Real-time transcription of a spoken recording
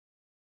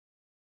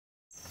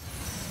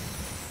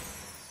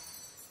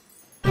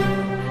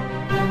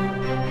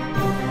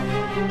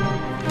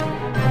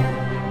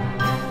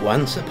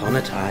Once upon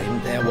a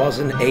time there was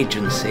an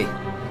agency,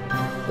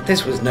 but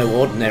this was no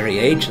ordinary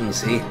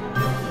agency.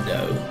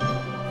 No,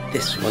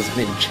 this was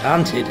an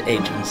enchanted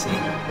agency.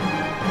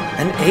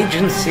 An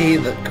agency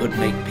that could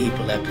make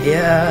people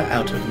appear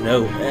out of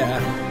nowhere,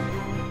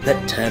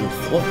 that turned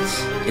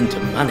thoughts into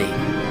money,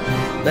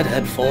 that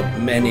had fought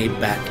many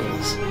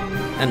battles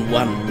and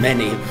won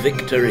many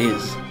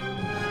victories.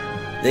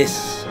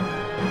 This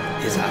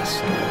is our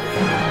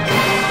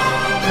story.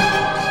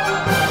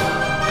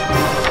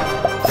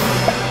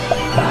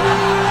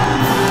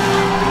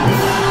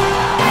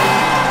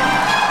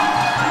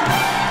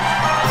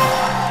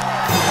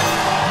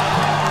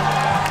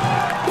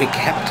 We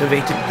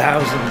captivated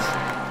thousands,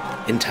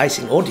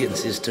 enticing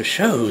audiences to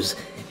shows,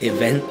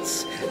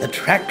 events,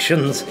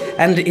 attractions,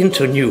 and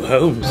into new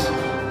homes.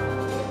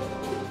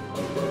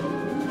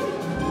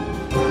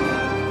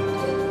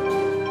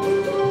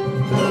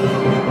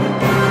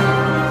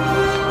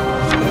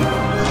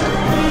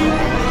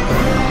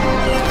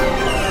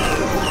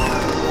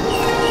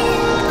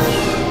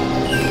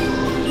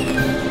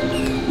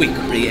 We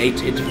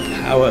created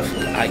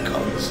powerful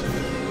icons,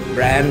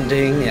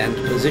 branding and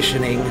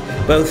positioning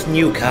both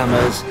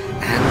newcomers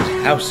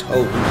and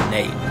household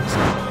names.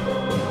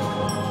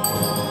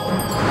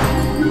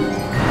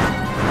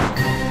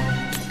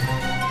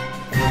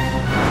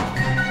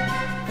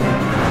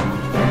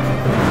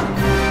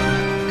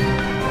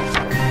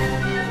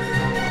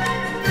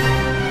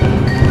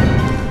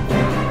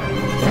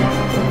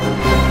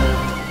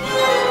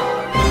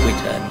 We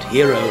turned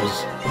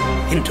heroes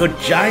into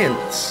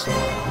giants,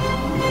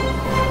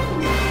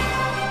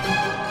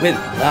 with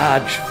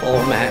large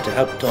format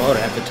outdoor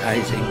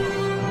advertising,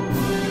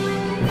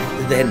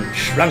 then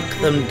shrunk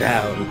them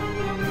down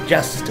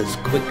just as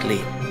quickly,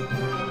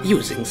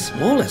 using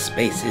smaller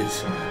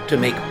spaces to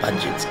make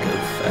budgets go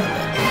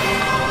further.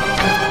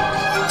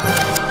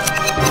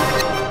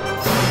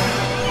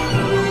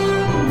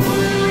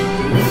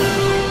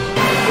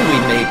 We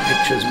made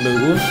pictures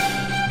move,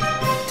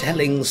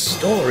 telling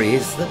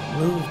stories that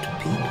moved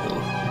people.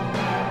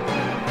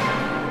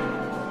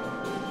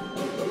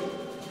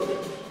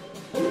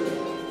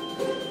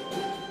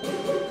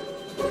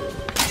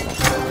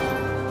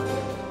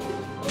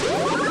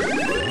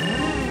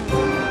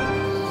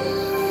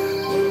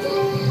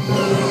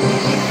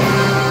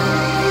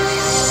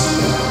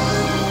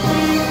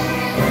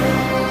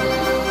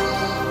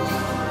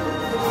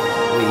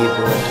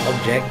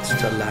 Objects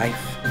to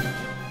life,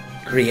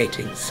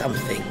 creating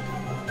something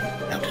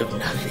out of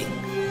nothing.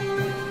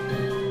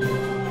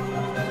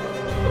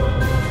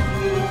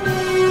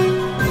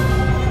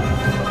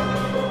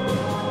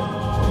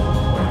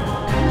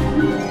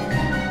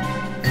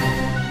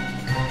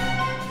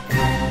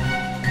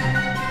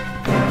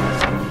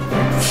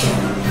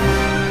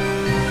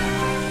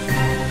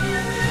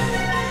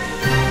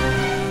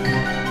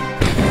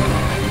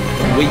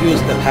 We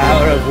use the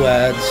power of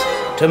words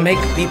to make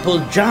people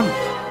jump,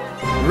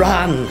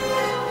 run,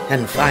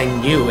 and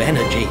find new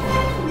energy.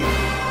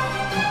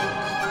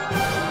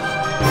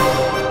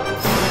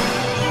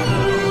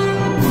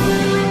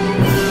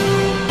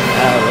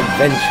 Our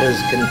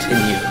adventures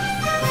continue.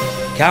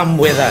 Come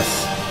with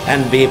us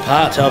and be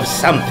part of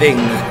something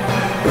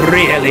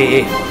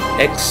really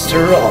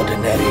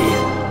extraordinary.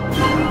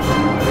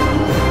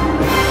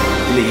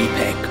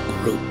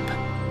 Leepeckgroup,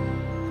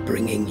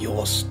 bringing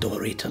your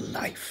story to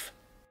life.